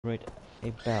Right,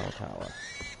 a bell tower.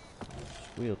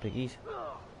 Real piggies.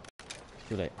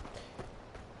 Too late.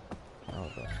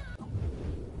 Okay.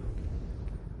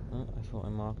 Oh, I thought I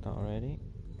marked that already.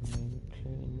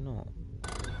 Clearly not.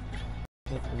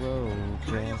 Hit the road,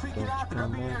 Jeff. Don't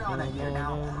come on,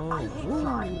 no more.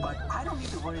 But I don't need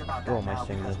to worry about that My now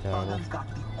signal because is terrible. Berlin's got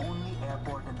the only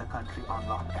airport in the country on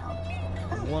lockdown.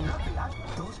 Hey, One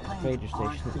those planes radio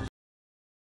aren't station. filled.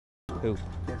 Poop.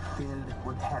 They're filled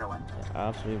with heroin. Yeah,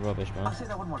 absolute rubbish, man. I'll say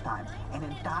that one more time. An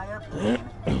entire plane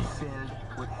filled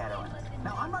with heroin.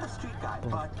 Now, I'm not a street guy,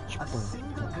 but a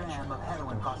single gram of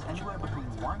heroin costs anywhere between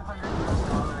 $100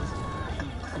 to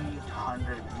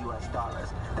 $300.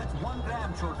 That's 1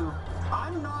 gram, Chotu.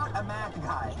 I'm not a math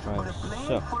guy, but a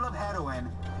plane full of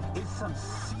heroin is some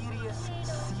serious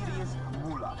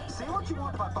moolah. Say what you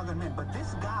want about Pagan Min, but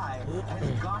this guy has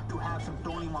got to have some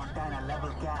Tony Montana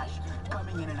level cash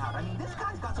coming in and out. I mean, this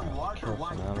guy's got some Walter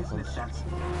White business sense.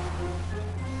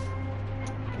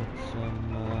 Get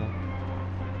some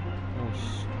more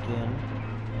skin,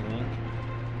 I think.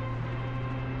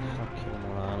 Start killing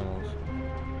more animals.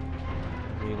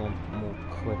 I really want more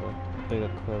quiver,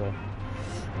 bigger quiver.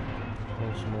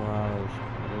 Pull some more arrows.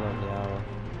 I love the arrow.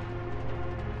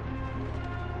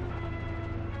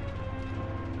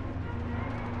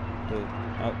 Dude,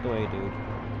 out the way, dude.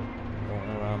 Don't want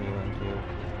to ram you into you.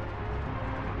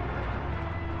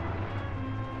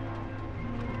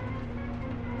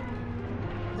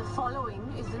 The following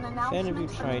is an announcement. If any of you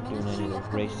tried doing any of the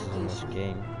races in this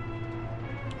game,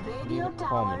 leave a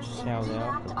comment, shout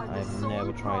out, because I've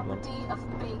never tried one.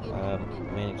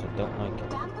 Mainly because I don't like it.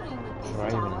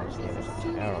 Driving in this game is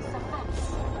terrible.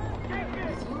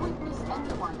 If you witness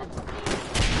anyone at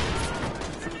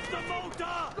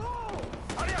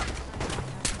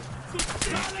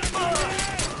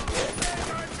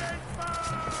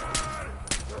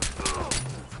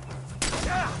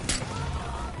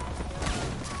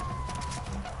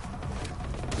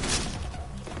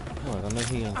Oh, I got no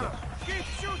healing kit. Keep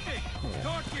shooting! Yeah.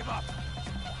 Don't give up!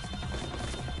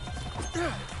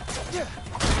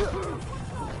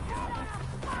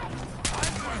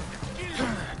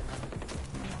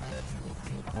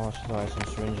 Oh, I should try some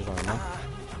syringes on them.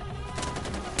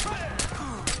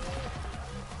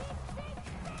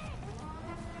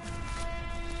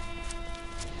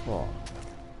 Oh.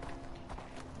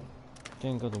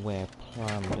 Didn't go the way I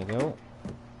planned to go.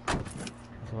 I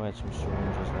thought I had some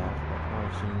syringes left, but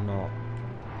obviously not.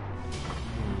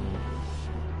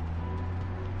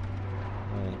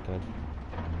 That ain't good.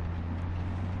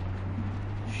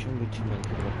 Shouldn't be too many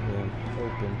people up here. I'm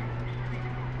hoping.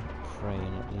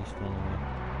 Praying at least anyway.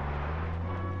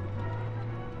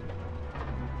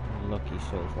 I'm lucky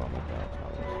so far with bell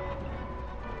towers.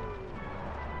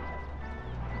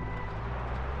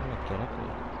 How do I get up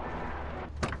here?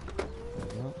 There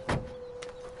we go.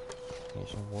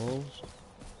 Here's some wolves.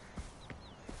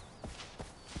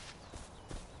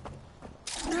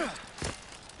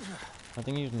 I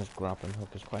think using this grappling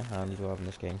hook is quite handy to have in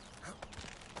this game.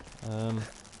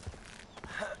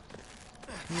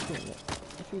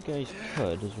 If you guys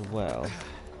could as well,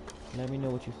 let me know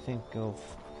what you think of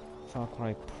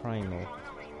Farcry Primal.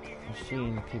 I've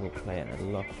seen people play it and it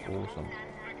looks awesome.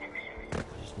 I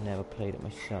just never played it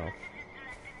myself.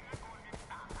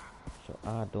 So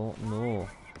I don't know.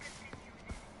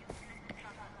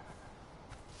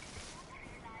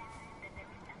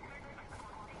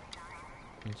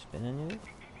 Can you spin any of it?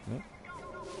 No?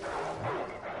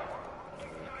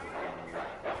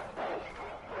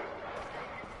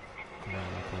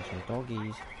 Some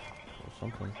doggies or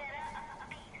something.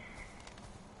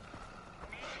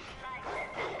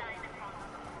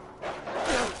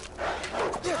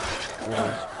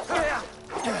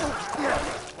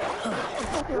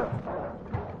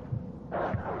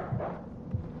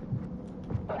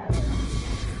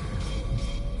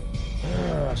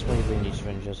 That's why you bring these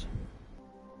syringes.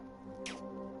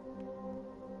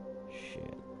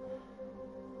 Shit.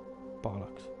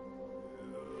 Bollocks.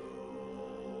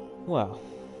 Well,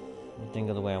 I didn't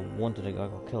go the way I wanted to go. I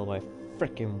got killed by a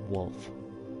freaking wolf.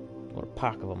 Or a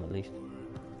pack of them at least.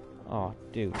 Oh,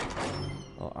 dude.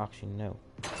 Oh, actually, no.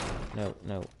 No,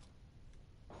 no.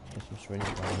 There's some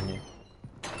syringes down here.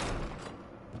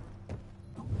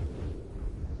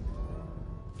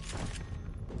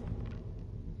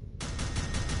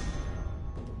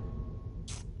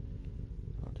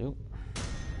 I'll do.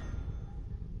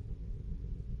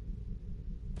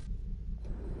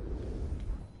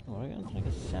 Oh, I got like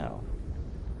a cell.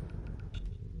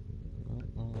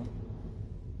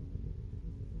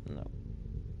 No.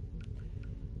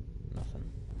 Nothing.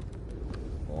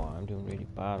 Oh, I'm doing really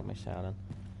bad at my selling.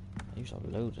 I used to have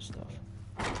loads of stuff.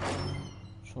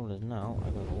 trouble is now, I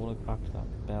gotta go all the way back to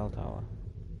that bell tower.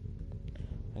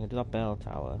 I can do that bell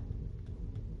tower,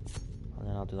 and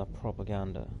then I'll do that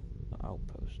propaganda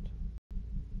outpost.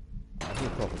 I'll do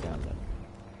propaganda.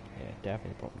 Yeah,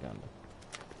 definitely propaganda.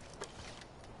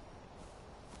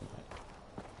 Right.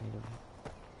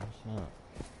 What's that?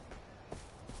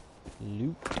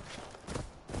 Loot.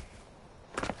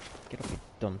 Get up, you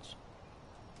dunce.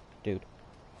 Dude.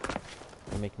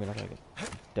 You're making me look like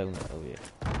a donut over here.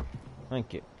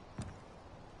 Thank you.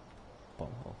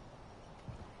 Bumhole.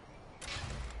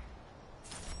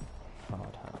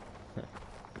 Hard hat.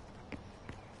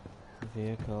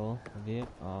 Vehicle.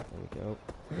 Oh, there we go.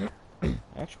 I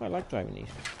actually quite like driving these.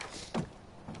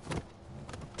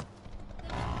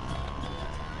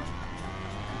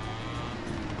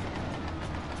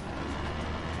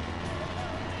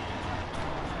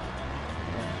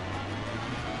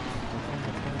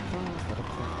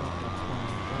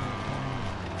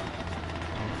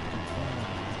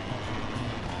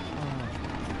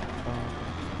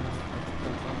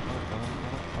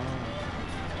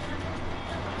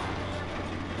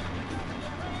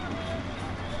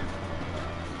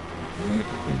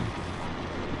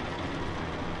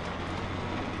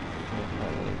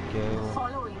 The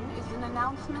following is an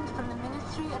announcement from the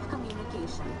Ministry of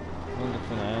Communication.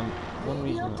 One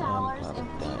reason Radio I am towers glad in I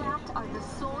died. Iraq are the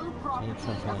sole I need property to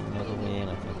try and find of another way in,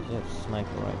 I think. Is that a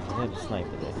sniper rifle? Is that a sniper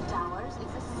Tampering there? with these towers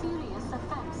is a serious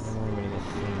offense. I don't really get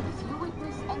seen. If you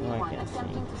witness I anyone can't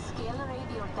attempting see. to scale a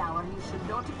radio tower, you should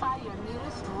notify your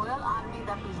nearest Royal Army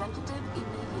representative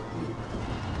immediately.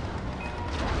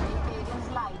 May Pagan's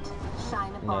light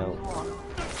shine upon No. you all.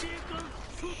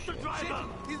 Shoot the driver!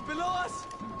 He's below us!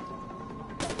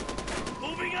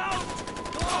 Moving out!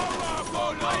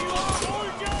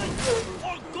 Soldiers!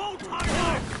 Or go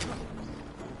tiger!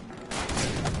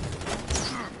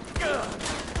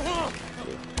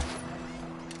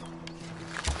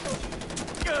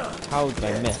 How did I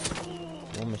miss?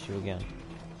 We'll miss you again.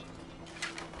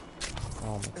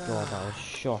 Oh my god, that was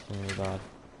shockingly bad.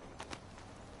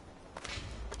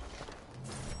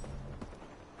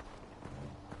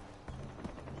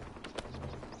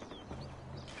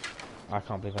 I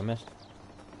can't believe I missed.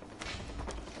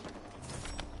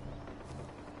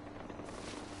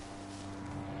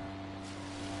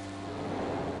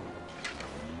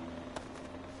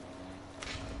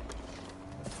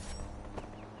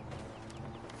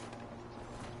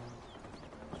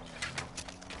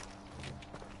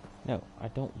 No, I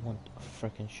don't want a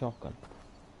frickin' shotgun.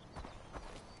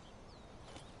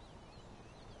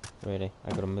 Really, I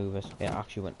gotta move this. It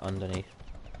actually went underneath.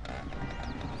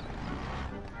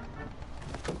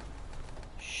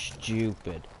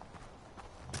 Stupid.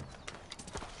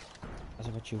 As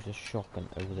if I choose a shotgun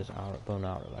over this arrow, bone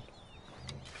arrow, like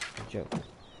a joke.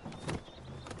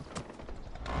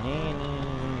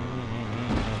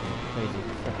 Crazy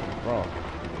frickin' frog.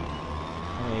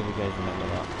 How many of you guys remember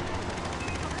that?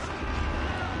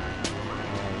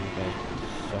 Oh, you guys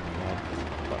suck my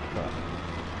butt crap.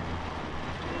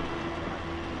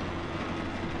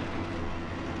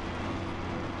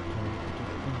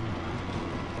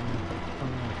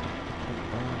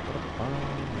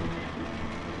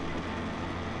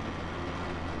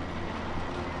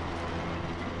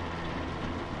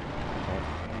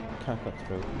 Can't cut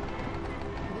through.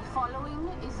 The following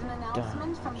is an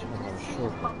announcement from the Ministry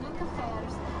of Public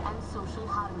Affairs and Social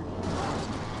Harmony.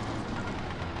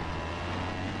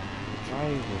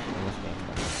 Drivers in this game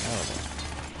are terrible.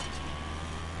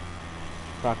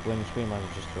 Crack windscreen, might as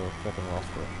well just throw a frickin' rock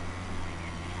through it.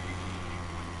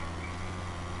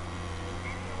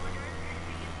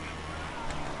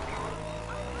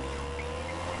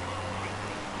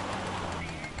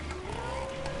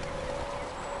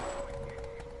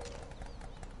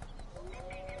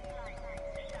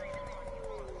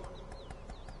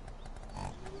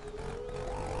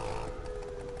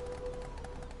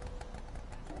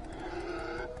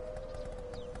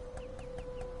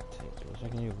 I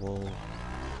can use wolves.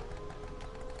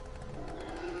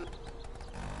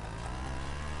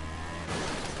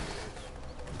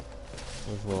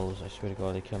 With wolves, I swear to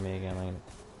God, they kill me again.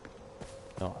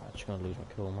 No, I'm just gonna lose my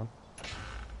cool, man.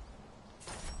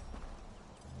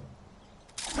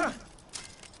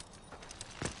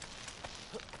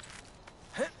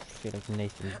 I feel like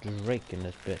Nathan Drake in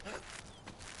this bit.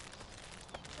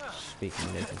 Speaking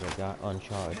of Nathan Drake, that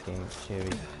Uncharted game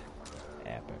series,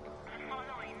 epic.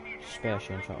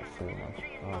 Especially Uncharted 4, man.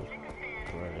 That was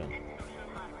brilliant.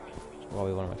 It's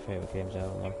probably one of my favourite games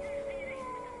ever, man.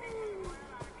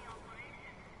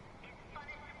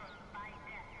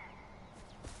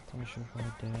 Punishment by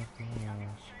death,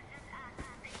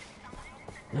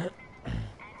 yes.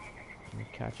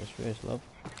 catch us first, love.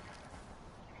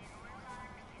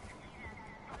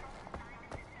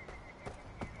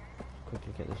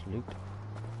 Quickly get this loot.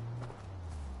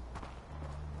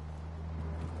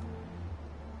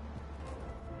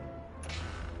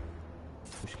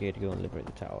 Too scared to go and liberate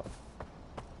the tower.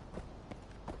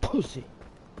 Pussy!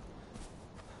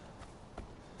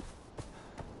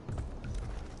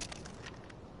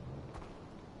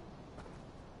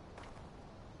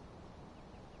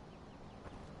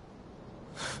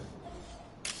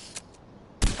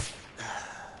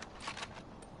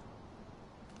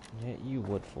 Yeah, you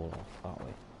would fall off that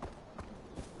way.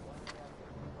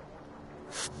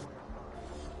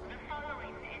 The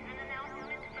following is an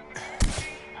announcement from the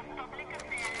Ministry of Public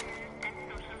Affairs and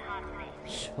Social Harmony.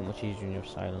 So much easier in your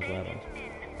silent weapons.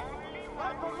 Only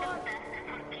one the best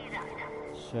for Kirata.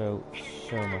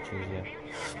 So much easier.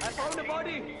 I found a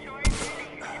body!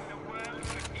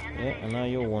 Yeah, and now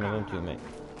you're one of them too, mate.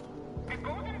 The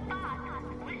Golden Path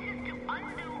wishes to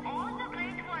undo all the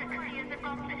great work he has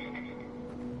accomplished.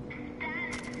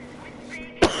 Stand with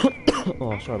faith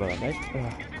Oh, sorry about that,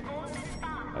 guys. to the Golden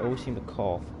Path. I always seem to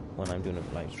cough when I'm doing a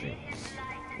live stream.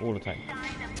 All the time.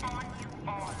 Shine upon you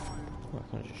all. Oh, I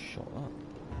kind of just shot that.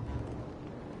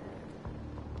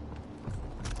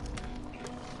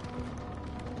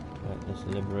 Right, let's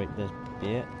liberate this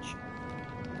bitch.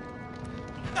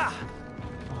 Oh,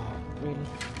 really?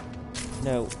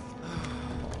 No.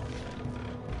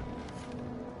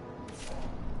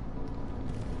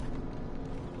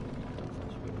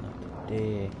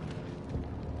 There.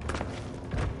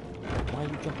 Why are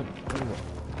you jumping over?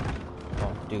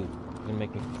 Oh, dude, you're gonna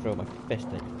make me throw my fist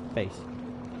in your face.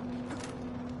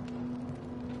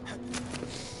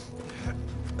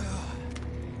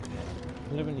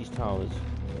 Living these towers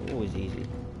is always easy.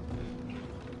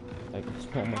 Like, it's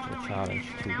not much of a challenge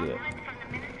to do it. Announcement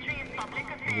from the Ministry of Public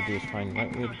All you do Affairs. is find the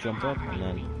right way to jump up and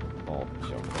then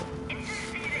jump up.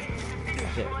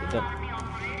 That's it, you're done.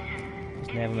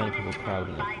 There's never many people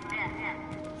crowding it,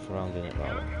 surrounding it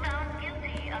rather. Those found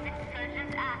guilty of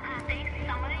insurgent acts face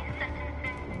summary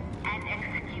sentences and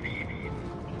execution.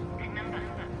 Remember,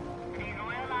 the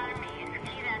Royal Army is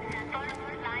Kira's first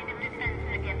line of defense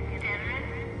against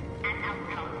terrorists and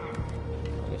outlaws.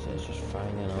 Like I said, it's just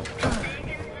finding out,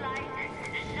 Pagan's light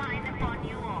shine upon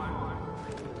you all.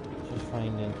 just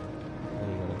finding where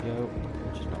you're gonna go,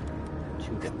 which is not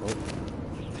too difficult.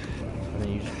 And then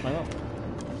you just climb up.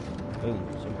 Boom,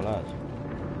 simple as.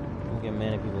 Don't get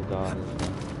many people gardens.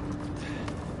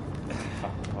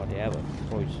 Hardly ever.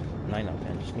 It's always 9 out of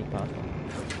 10, just sneak past them.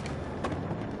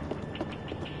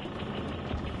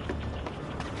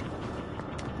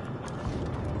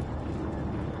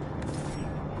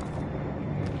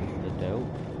 The dough.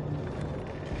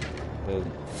 Boom,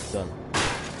 done.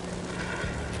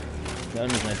 The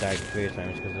only reason I died the first time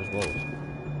is because there's wolves. I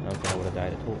don't think I would have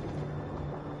died at all.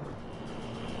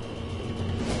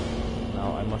 Now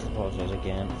I must apologise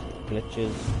again for the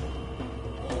glitches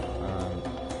and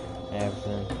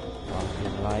everything while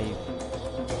being live.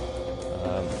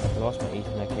 I've lost my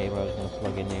Ethernet cable I was going to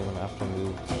plug in here when after I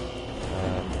moved.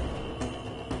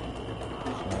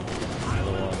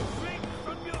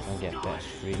 And get better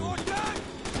streams.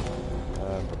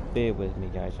 But bear with me,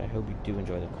 guys. I hope you do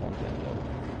enjoy the content though.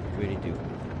 I really do.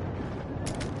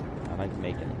 I like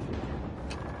making it for you.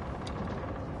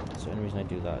 So the only reason I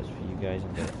do that is for you guys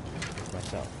and for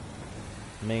myself.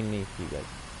 Mainly for you guys.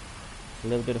 A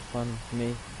little bit of fun for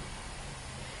me.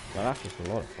 Well, actually it's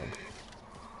a lot of fun.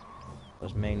 But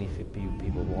it's mainly for you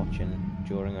people watching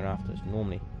during or after. It's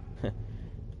normally,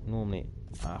 normally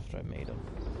after I made them.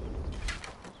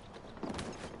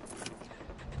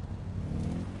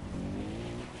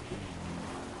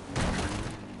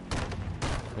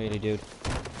 Really, dude?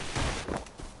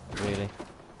 Really?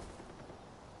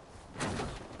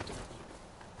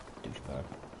 Douchebag.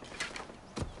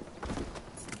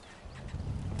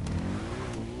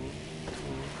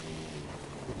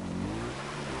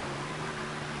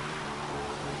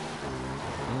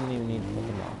 I don't even need to put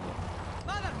them out there.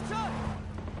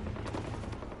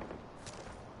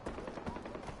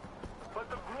 But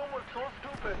the groom was so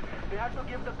stupid, they had to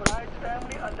give the bride's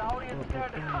family a dowry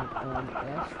instead.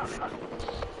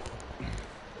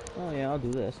 Oh yeah, I'll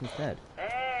do this instead.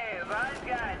 Hey, right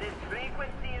guy, this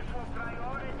frequency is for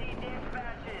priority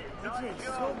dispatches, not It's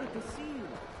so jokes. good to see you.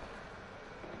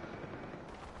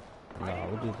 No,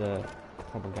 we'll do the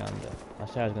propaganda. I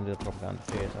said I was going to do the propaganda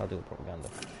first, I'll do the propaganda.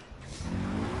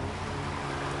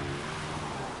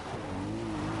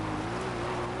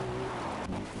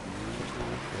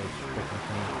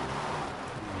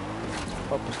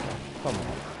 Focus now, come on.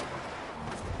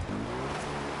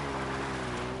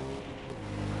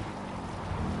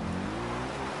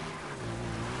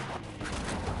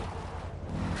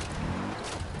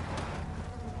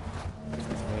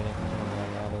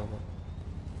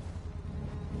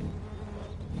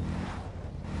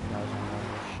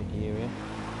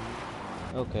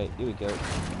 Okay, here we go.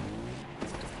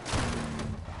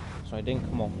 So I didn't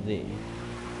come off there.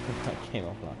 I came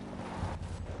off last time.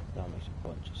 That makes a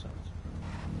bunch of sense.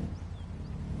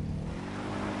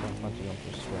 I'm fancy going for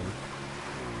a swim.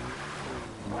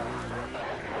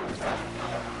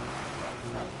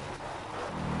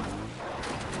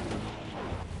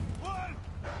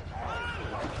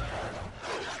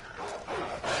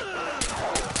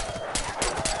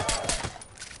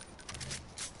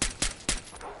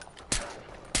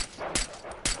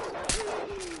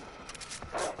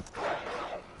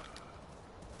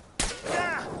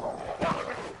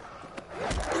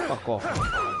 Fuck off.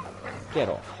 Get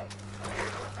off.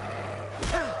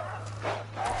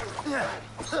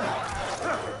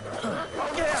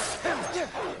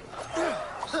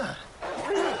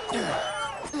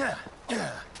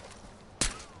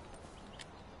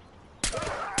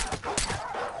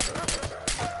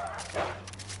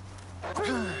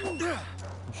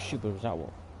 How stupid was that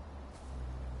one?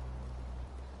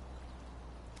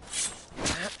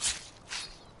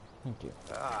 Thank you.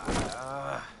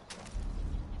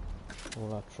 All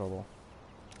that trouble.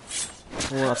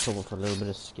 All that trouble for a little bit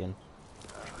of skin.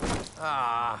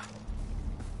 I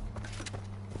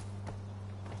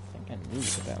think I knew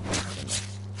about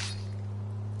this.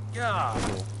 God.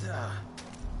 Cool.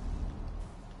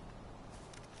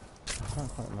 I can't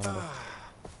quite remember.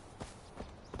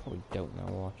 Probably don't know.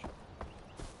 Watch.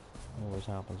 Always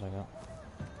happens like that.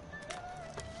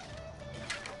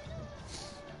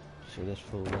 See this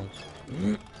fool once.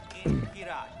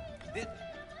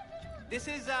 This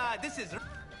is.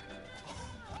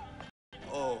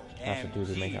 Oh, That's the dude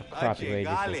who make a crappy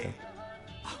radio system.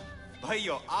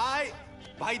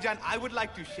 Bhaijan, I would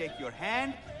like to shake your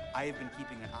hand. I have been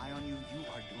keeping an eye on you. You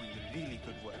are doing really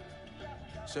good work.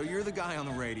 So you're the guy on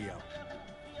the radio?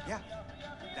 Yeah,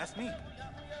 that's me.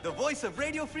 The voice of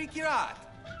Radio Free Kirat,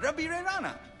 Rabbi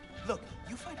Rana. Look,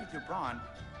 you fight with your brawn,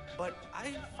 but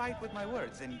I fight with my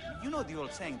words. And you know the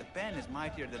old saying, the pen is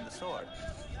mightier than the sword.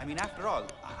 I mean, after all,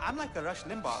 I'm like a Rush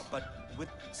Limbaugh, but with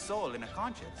soul and a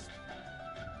conscience.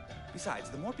 Besides,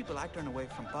 the more people I turn away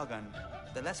from Pagan,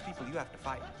 the less people you have to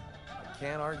fight. I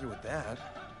can't argue with that.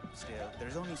 Still,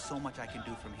 there's only so much I can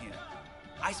do from here.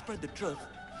 I spread the truth,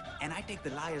 and I take the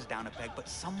liars down a peg, but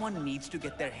someone needs to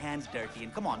get their hands dirty.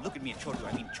 And come on, look at me and Chotu.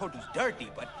 I mean, Chotu's dirty,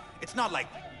 but it's not like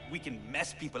we can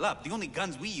mess people up. The only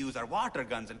guns we use are water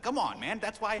guns, and come on, man,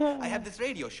 that's why I have this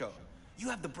radio show. You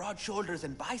have the broad shoulders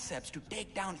and biceps to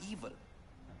take down evil.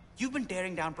 You've been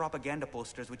tearing down propaganda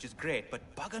posters, which is great, but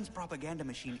Pagan's propaganda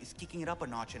machine is kicking it up a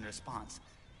notch in response.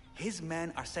 His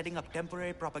men are setting up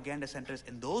temporary propaganda centers,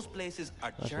 and those places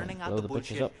are churning out the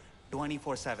bullshit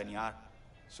 24/7, yeah?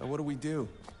 So what do we do?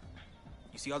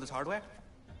 You see all this hardware?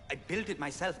 I built it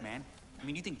myself, man. I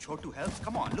mean, you think Chotu helps?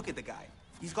 Come on, look at the guy.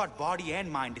 He's got body and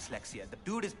mind dyslexia. The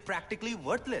dude is practically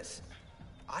worthless.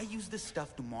 I use this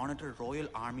stuff to monitor Royal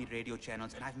Army radio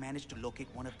channels, and I've managed to locate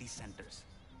one of these centers.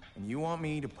 And you want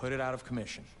me to put it out of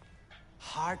commission?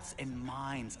 Hearts and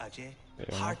minds, Ajay.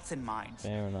 Fair Hearts and minds.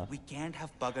 Fair enough. We can't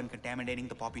have Pagan contaminating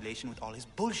the population with all his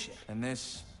bullshit. And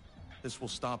this will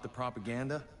stop the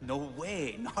propaganda? No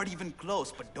way, not even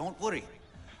close, but don't worry.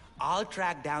 I'll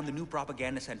track down the new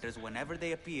propaganda centers whenever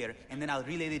they appear, and then I'll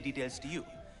relay the details to you.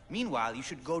 Meanwhile, you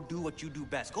should go do what you do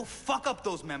best. Go fuck up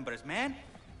those members, man.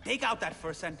 Take out that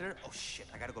first center. Oh shit,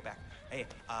 I gotta go back. Hey,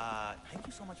 thank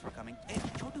you so much for coming. Hey,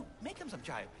 Chotu, make him some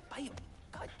chai. Bhai,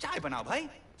 chai banao, bhai.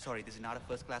 Sorry, this is not a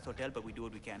first-class hotel, but we do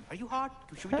what we can. Are you hot?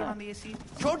 Should we turn on the AC?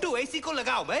 Chotu, AC ko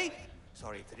lagao, bhai.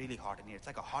 Sorry, it's really hot in here. It's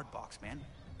like a hot box, man.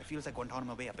 It feels like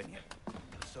Guantanamo Bay up in here.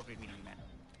 So great meeting you, man.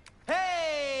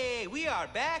 Hey, we are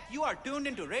back. You are tuned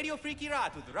into Radio Free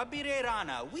Kirat with Rabbi Ray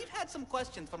Rana. We've had some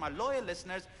questions from our loyal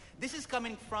listeners. This is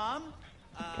coming from...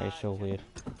 Okay, so weird.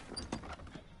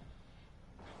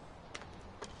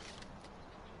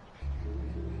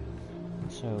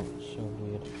 So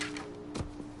weird.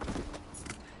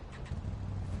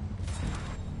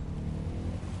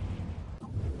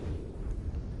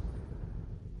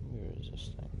 Where is this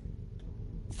thing?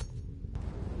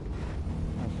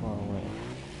 How far away?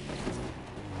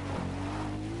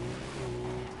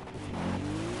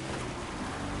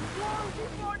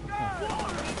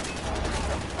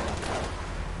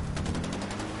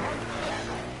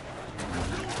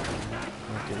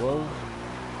 Okay, well,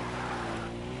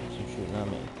 some shooting at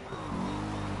me.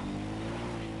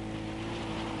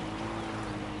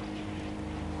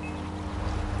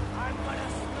 I'm gonna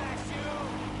smash you!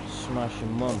 Smash your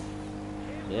mum,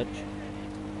 bitch.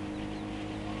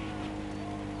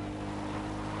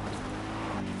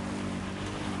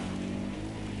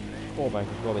 Callback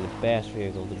is probably the best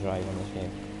vehicle to drive on this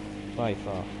game, by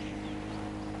far.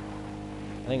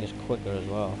 I think it's quicker as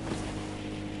well.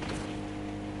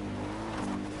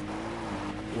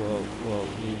 Whoa,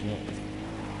 losing it.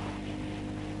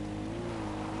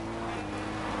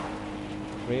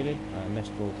 Really? I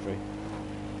missed all three.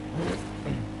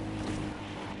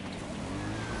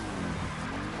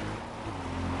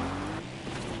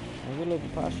 I'm gonna look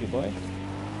past you, boy.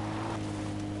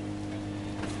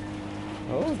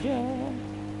 Oh yeah.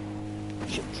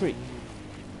 Shit, tree.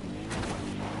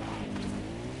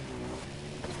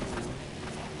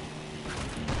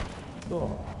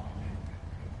 Oh.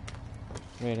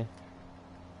 Really?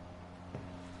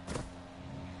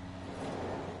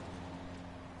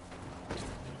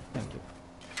 Thank you.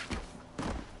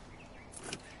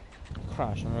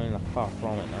 Crash, I'm really not far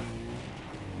from it now.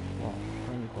 Oh,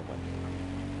 where you go, buddy?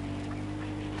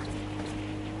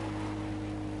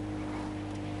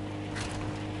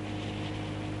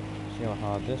 See how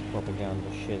hard this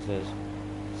propaganda shiz is.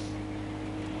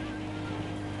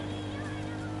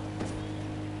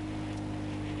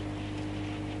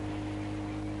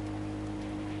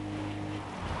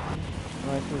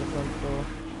 Right through the front door.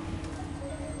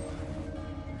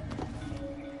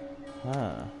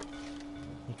 Ah.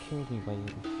 He killed me by you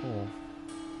before.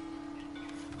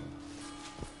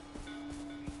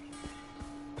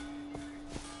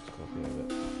 Let's go over a bit.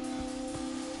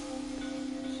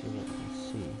 See what we can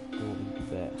see. Do what we do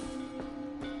best.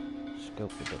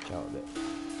 Scope the bitch out a bit.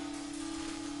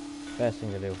 Best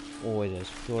thing to do. Always is.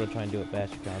 If you want to try and do it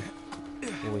best you can.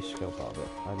 Always scope out a bit.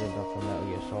 I did that from Metal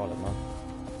Gear Solid, man.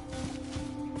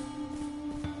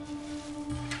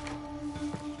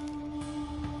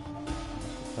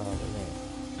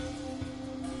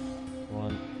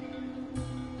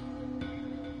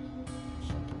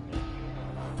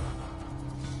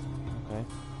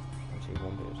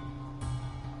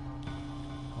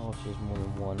 She's more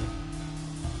than 1, 2,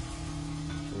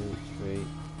 3.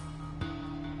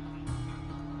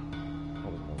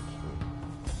 Probably more than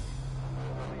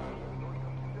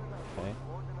 3.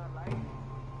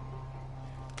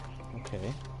 Okay.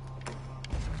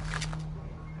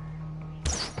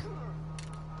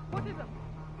 What is it?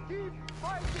 Keep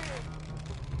fighting!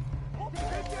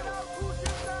 Take it out, push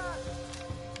it back!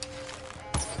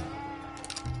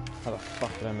 How the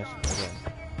fuck did I miss it again?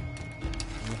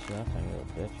 I missed that tiny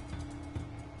little bitch.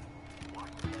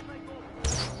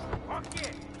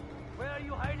 Farcry! Where are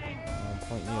you hiding? I'm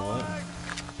pointing you away.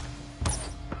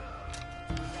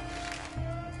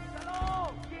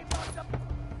 Hello! Keep up the...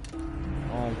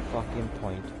 On fucking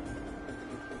point.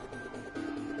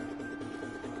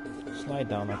 Slide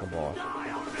down like a boss.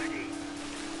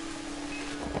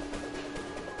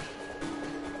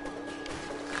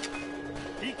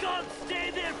 He can't stay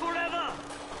there forever!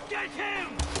 Get him!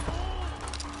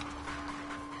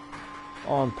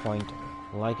 On point,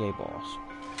 like a boss.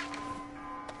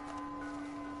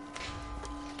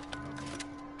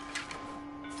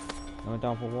 My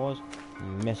downfall was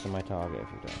missing my target a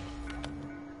few times.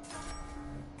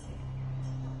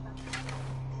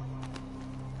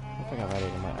 I think I've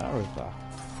added my arrows back.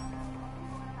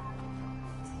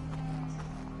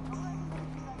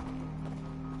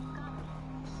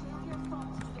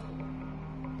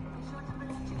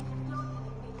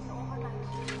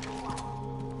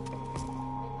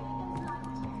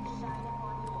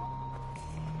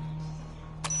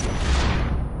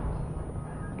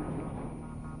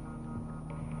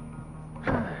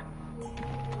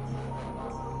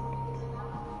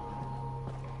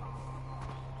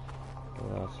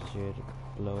 What else is here to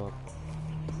blow up?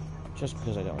 Just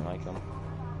because I don't like them.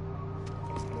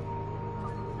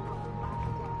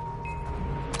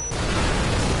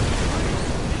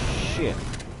 Shit.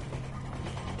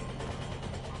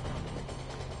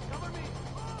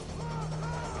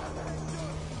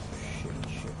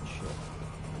 Shit.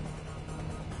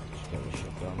 Just get this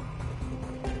shit done.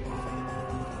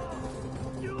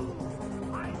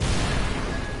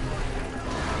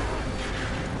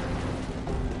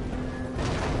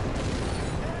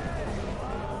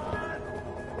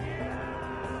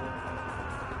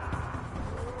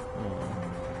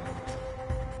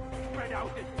 Spread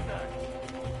out this search!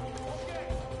 Okay!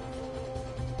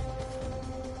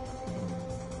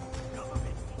 Cover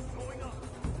me! Going up!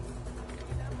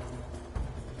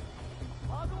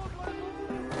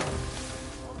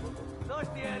 Search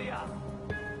the area!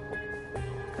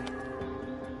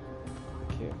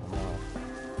 Careful now.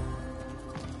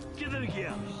 Get in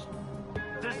here!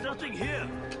 There's nothing here!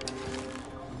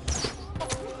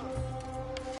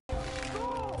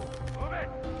 Move it!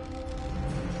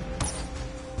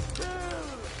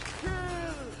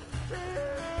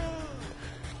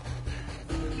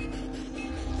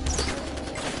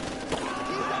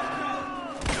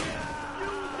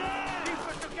 Keep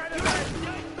it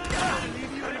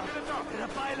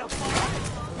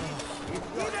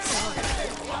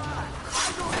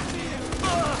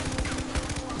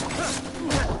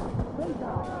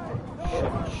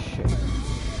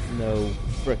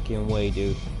freaking way,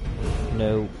 dude.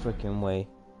 No freaking way.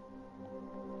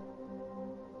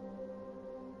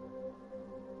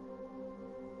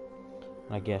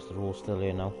 I guess they're all still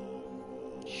here now.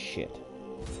 Shit.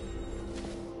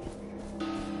 I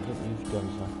don't use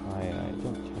guns, huh? I don't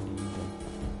tend to use them.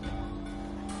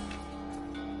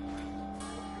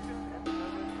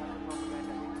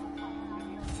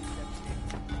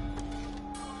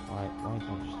 Why can't I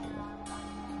just do that?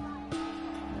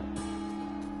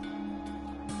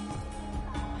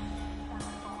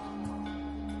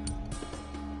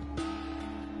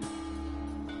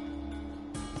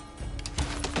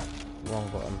 Wrong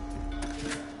button.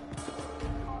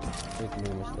 Big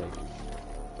new mistake.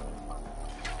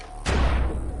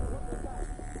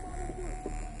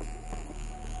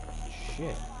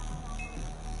 Shit.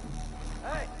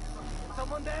 Hey!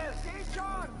 Someone there! Hey,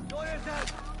 John! Lawyer's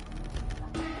out!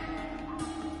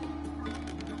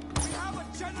 We have a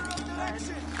general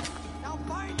direction! Now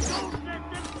find... Don't let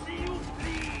them see you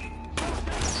bleed!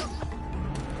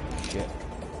 Shit.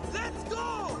 Let's go!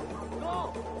 Go!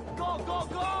 Go, go,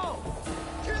 go!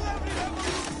 Kill every rebel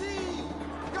you see!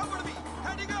 Cover me!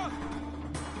 Heading up!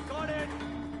 Got it!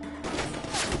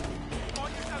 On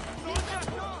yourself! Soldier!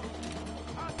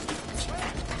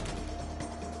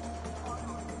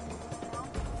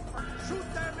 Shoot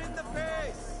them in the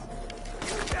face!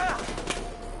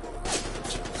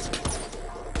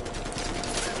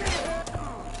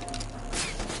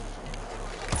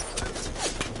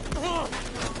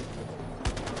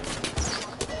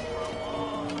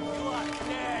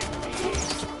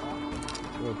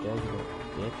 You're dead, you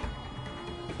bitch.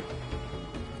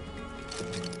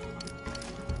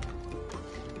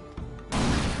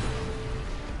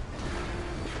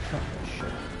 Oh,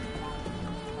 shit.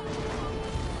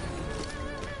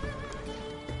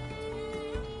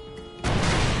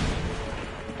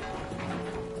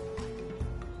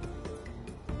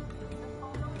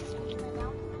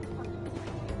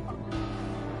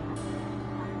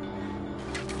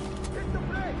 Hit the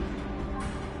brake!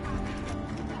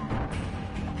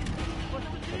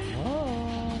 Come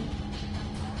on.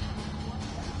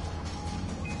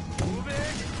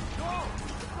 Moving! Go!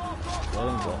 Go, go, Let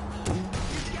him go.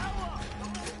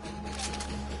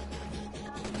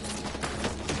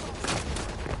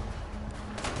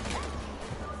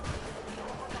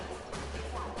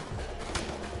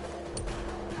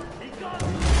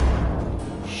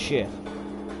 Shit.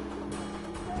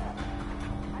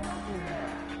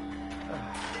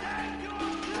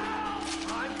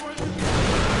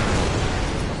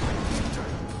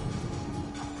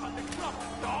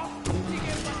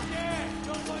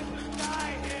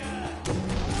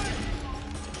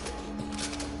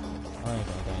 I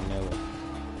think I know it.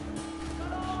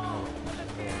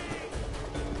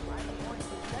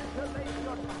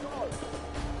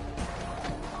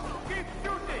 Keep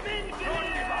shooting! Don't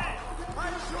give up!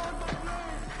 I'm sure my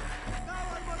blade! Now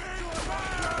I'm unsure my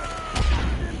blade!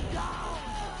 Knock him down!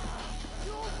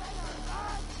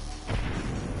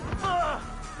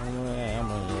 I'm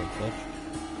gonna do it, bitch.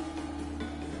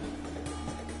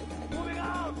 Moving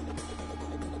out!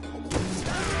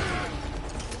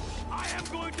 I am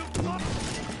going to block!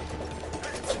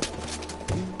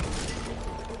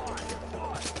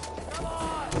 Come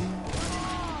on!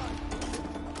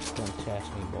 Don't test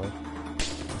me, boy.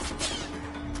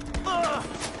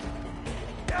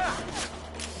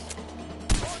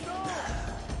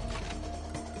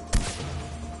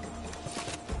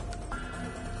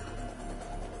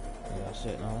 Yeah, that's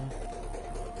it now.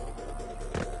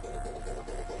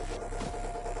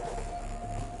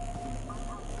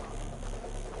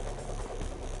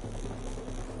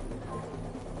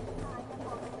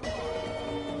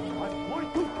 I'm going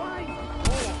to find!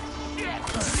 Oh,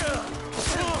 shit!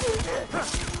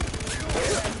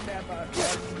 Never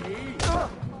get me!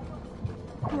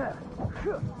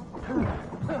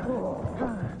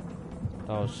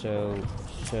 That was so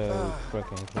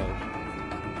freaking close.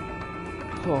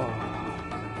 Oh.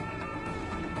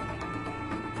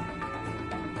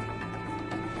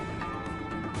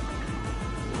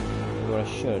 What I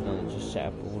should have done is just set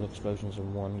up all explosions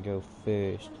in one go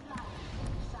first.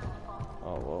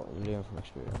 Oh well, learn from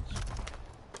experience.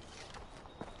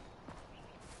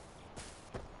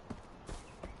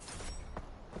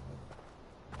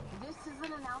 This is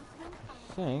an announcement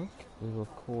I think we will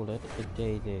call it a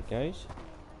day there, guys.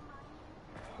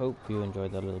 Hope you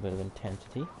enjoyed that little bit of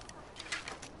intensity.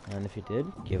 And if you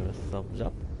did, give it a thumbs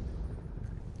up.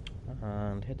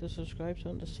 And hit the subscribe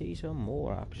button to see some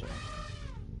more action.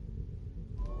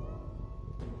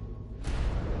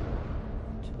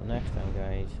 Until next time,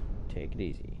 guys, take it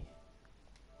easy.